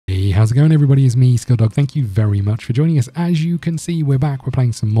how's it going everybody? It's me, ScottDog. Thank you very much for joining us. As you can see, we're back. We're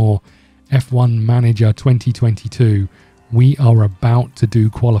playing some more F1 Manager 2022. We are about to do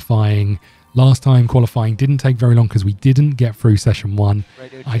qualifying. Last time qualifying didn't take very long because we didn't get through session 1.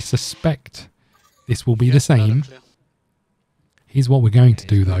 I suspect this will be the same. Here's what we're going to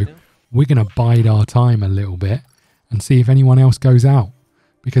do though. We're going to bide our time a little bit and see if anyone else goes out.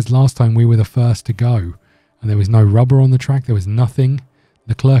 Because last time we were the first to go and there was no rubber on the track. There was nothing.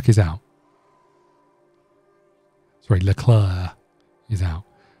 Leclerc is out. Sorry, Leclerc is out.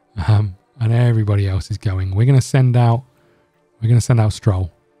 And everybody else is going. We're going to send out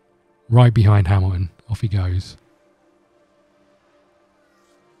Stroll right behind Hamilton. Off he goes.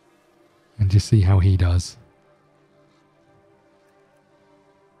 And just see how he does.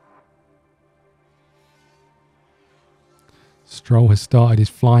 Stroll has started his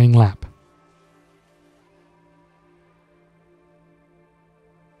flying lap.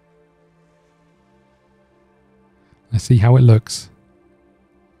 Let's see how it looks.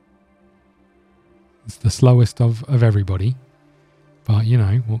 It's the slowest of everybody. But, you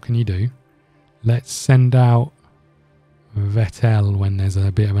know, what can you do? Let's send out Vettel when there's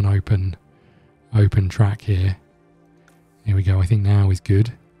a bit of an open track here. Here we go. I think now is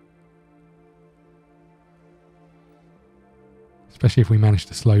good. Especially if we manage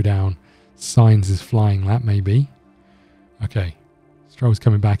to slow down Sainz's flying lap, maybe. Okay. Stroll's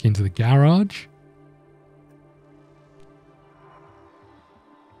coming back into the garage.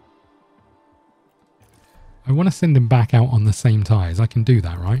 I want to send him back out on the same tyres. I can do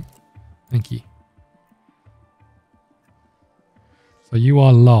that, right? Thank you. So you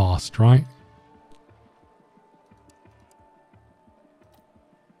are last, right?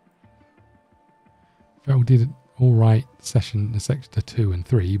 Vettel did all right the sector 2 and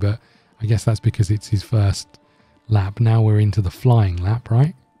 3, but I guess that's because it's his first lap. Now we're into the flying lap,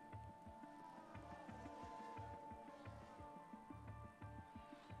 right?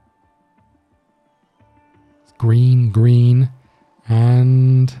 Green,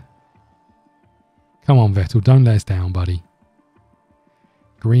 and come on Vettel, don't let us down, buddy.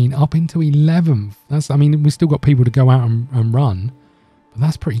 Green up into 11th. I mean, we've still got people to go out and run, but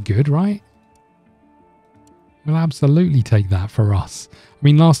that's pretty good, right? We'll absolutely take that for us. I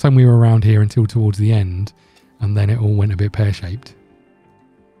mean, last time we were around here until towards the end, and then it all went a bit pear-shaped.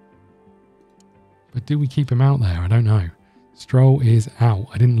 But do we keep him out there? I don't know. Stroll is out.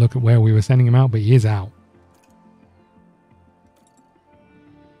 I didn't look at where we were sending him out, but he is out.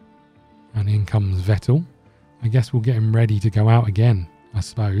 And in comes Vettel. I guess we'll get him ready to go out again, I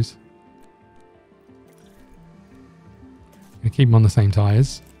suppose. Gonna keep him on the same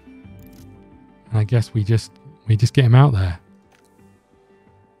tyres. And I guess we just get him out there.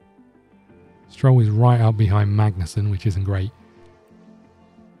 Stroll is right up behind Magnussen, which isn't great.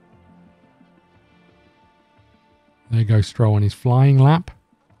 There goes Stroll on his flying lap.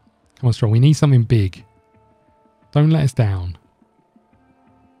 Come on, Stroll. We need something big. Don't let us down.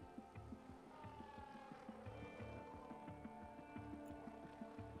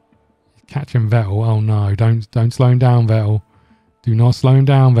 Catching Vettel. Oh no, don't slow him down, Vettel. Do not slow him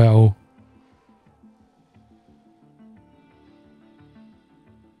down, Vettel.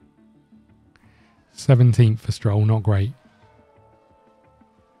 '17th for Stroll, not great.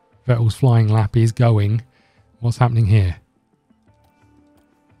 Vettel's flying lap is going. What's happening here?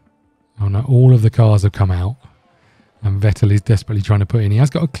 Oh no, all of the cars have come out. And Vettel is desperately trying to put in. He has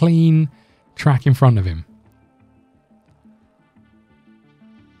got a clean track in front of him.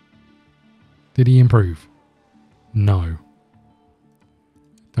 Did he improve? No.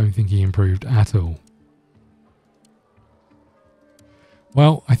 Don't think he improved at all.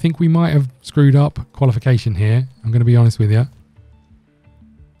 Well, I think we might have screwed up qualification here. I'm going to be honest with you.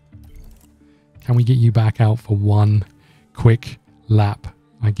 Can we get you back out for one quick lap?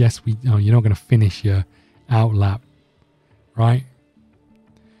 I guess we... Oh, you're not going to finish your out lap. Right?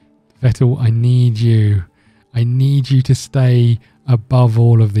 Vettel, I need you. I need you to stay above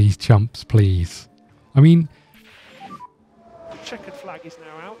all of these chumps, please. I mean... Checkered flag is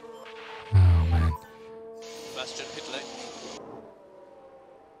now out. Oh, man.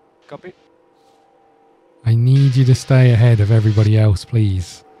 Copy. I need you to stay ahead of everybody else,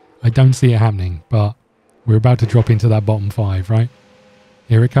 please. I don't see it happening, but we're about to drop into that bottom 5, right?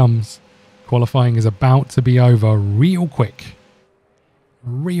 Here it comes. Qualifying is about to be over real quick.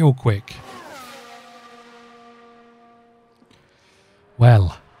 Real quick.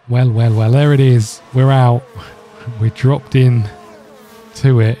 Well. There it is. We're out. We're dropped in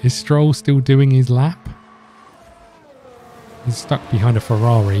to it. Is Stroll still doing his lap? He's stuck behind a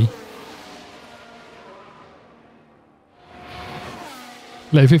Ferrari.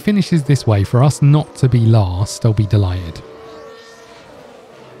 Look, if it finishes this way, for us not to be last, I'll be delighted.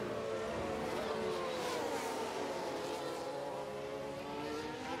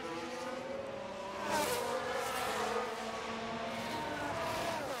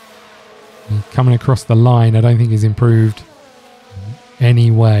 And coming across the line, I don't think is improved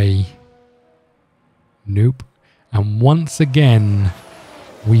any way. Nope. And once again,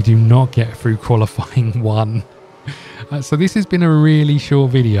 we do not get through qualifying 1. So this has been a really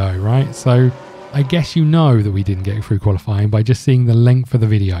short video, right? So I guess you know that we didn't get through qualifying by just seeing the length of the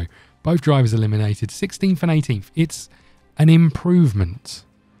video. Both drivers eliminated, 16th and 18th. It's an improvement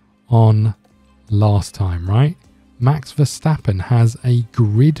on last time, right? Max Verstappen has a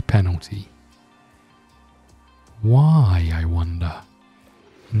grid penalty. Why, I wonder?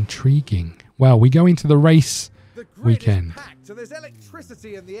 Intriguing. Well, we go into the race weekend. Is packed, so there's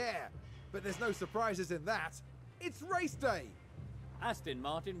electricity in the air, but there's no surprises in that. It's race day. Aston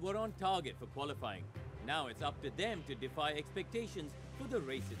Martin were on target for qualifying. Now it's up to them to defy expectations for the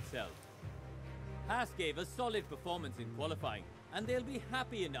race itself. Haas gave a solid performance in qualifying, and they'll be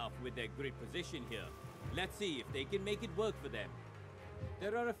happy enough with their grid position here. Let's see if they can make it work for them.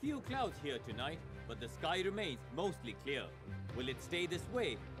 There are a few clouds here tonight, but the sky remains mostly clear. Will it stay this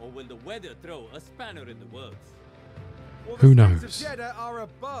way, or will the weather throw a spanner in the works? Well, who the knows? streets of Jeddah are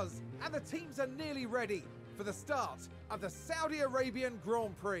abuzz, and the teams are nearly ready for the start of the Saudi Arabian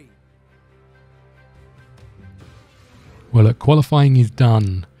Grand Prix. Well, look, qualifying is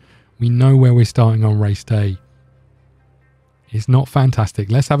done. We know where we're starting on race day. It's not fantastic.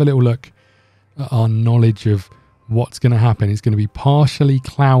 Let's have a little look at our knowledge of what's going to happen. It's going to be partially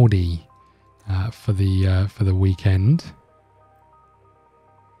cloudy for the weekend.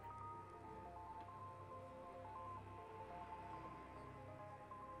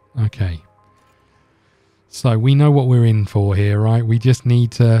 Okay. So we know what we're in for here, right? We just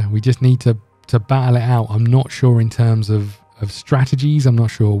need to battle it out. I'm not sure in terms of strategies. I'm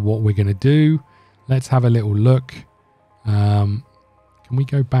not sure what we're going to do. Let's have a little look. Can we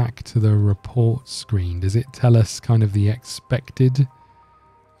go back to the report screen? Does it tell us kind of the expected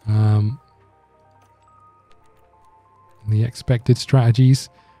strategies?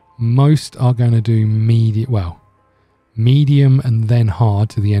 Most are going to do medium and then hard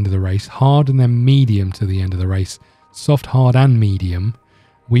to the end of the race, hard and then medium to the end of the race, soft, hard and medium.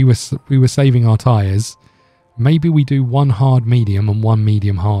 We were saving our tires. Maybe we do one hard medium and one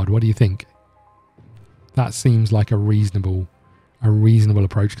medium hard. What do you think? That seems like a reasonable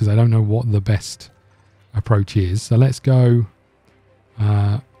approach, because I don't know what the best approach is. So let's go.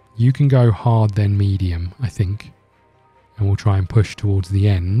 You can go hard then medium, I think, and we'll try and push towards the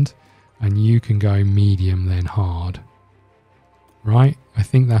end. And you can go medium then hard. Right? I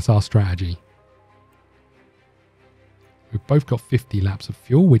think that's our strategy. We've both got 50 laps of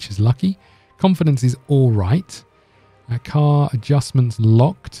fuel, which is lucky. Confidence is all right. Car adjustments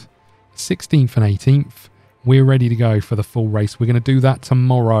locked. 16th and 18th. We're ready to go for the full race. We're going to do that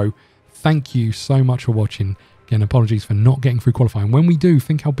tomorrow. Thank you so much for watching. Again, apologies for not getting through qualifying. When we do,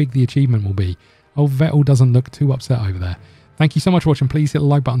 think how big the achievement will be. Oh, Vettel doesn't look too upset over there. Thank you so much for watching. Please hit the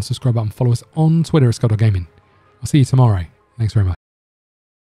like button, subscribe button, follow us on Twitter at ScottDogGaming. I'll see you tomorrow. Thanks very much.